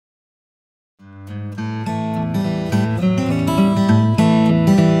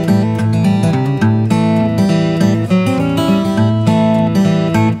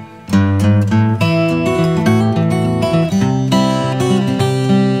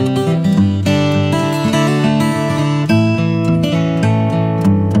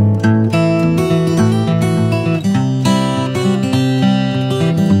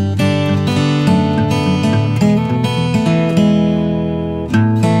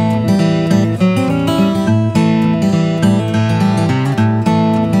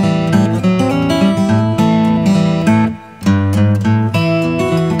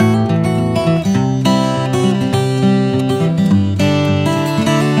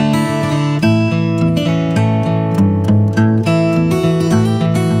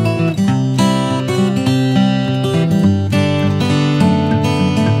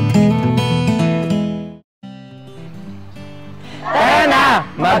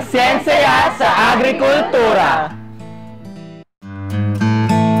Magsensaya sa agrikultura!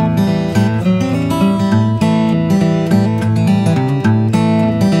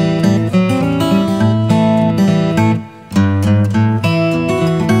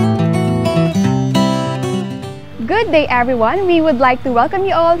 Good day everyone! We would like to welcome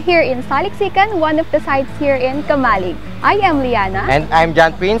you all here in Saliksikan, one of the sites here in Kamalig. I am Liana. And I'm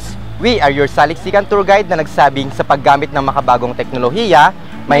John Prince. We are your Saliksikan tour guide na nagsabing sa paggamit ng makabagong teknolohiya,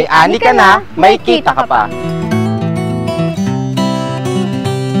 may ani ka na, may kita ka pa.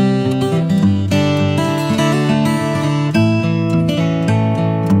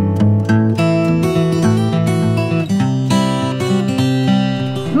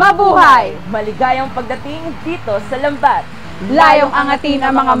 Mabuhay! Maligayang pagdating dito sa lambat. Layong angatin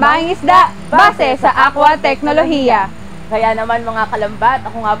ang mga mangingisda base sa aqua teknolohiya. Kaya naman mga kalambat,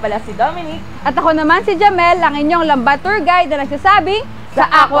 ako nga pala si Dominic. At ako naman si Jamel, ang inyong lambat tour guide na nagsasabing, sa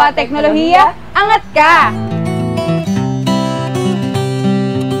aqua teknolohiya, angat ka!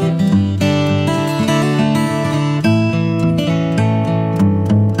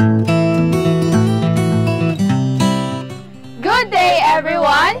 Good day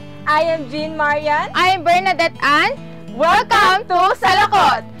everyone! I am Jean Marian. I am Bernadette Ann. Welcome to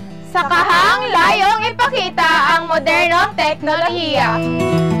Salakot! Sa kahang layong ipakita ang modernong teknolohiya.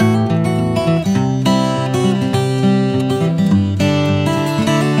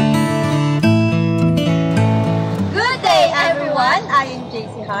 Good day everyone! I am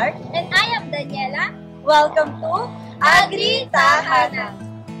JC Hart. And I am Daniela. Welcome to Agri-Tahanan.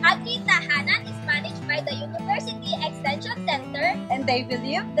 Agri-Tahanan is managed by the University Extension Center, And they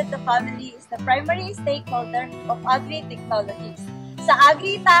believe that the family is the primary stakeholder of agri-technologies. Sa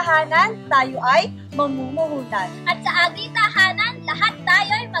Agri-Tahanan, tayo ay mamumuhunan. at sa Agri-Tahanan, lahat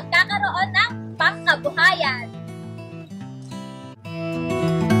tayo ay magkakaroon ng pangkabuhayan.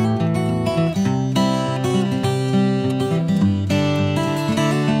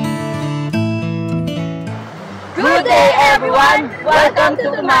 Good day everyone! Welcome to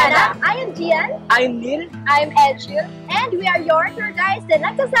Tumana. I am Gian. I'm Neil. I'm Edgil. And we are your tour guides na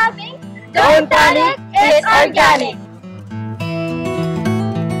nagsasabing, Don't panic, it's organic!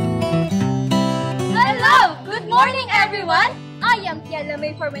 Hello! Good morning everyone! I am Kiela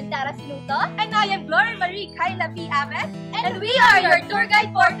May Formentara Sinuto. And I am Gloria Marie Kayla P. Ames. And we are your tour guide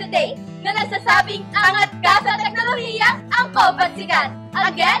for today na nagsasabing, angat ka sa teknolohiya, ang sikat.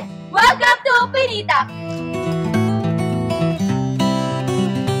 Again, welcome to Pinitak!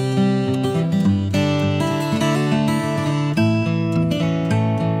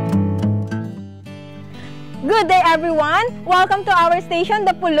 Good day everyone! Welcome to our station,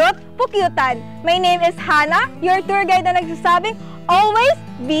 The Pulot, Pukyutan. My name is Hannah, your tour guide na nagsasabing, always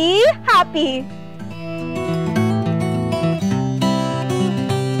be happy!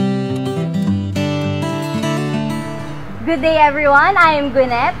 Good day everyone! I am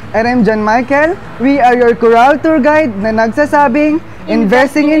Gwyneth. And I'm John Michael. We are your Coral Tour Guide na nagsasabing,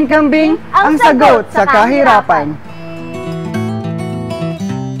 investing in kambing, ang sagot sa kahirapan.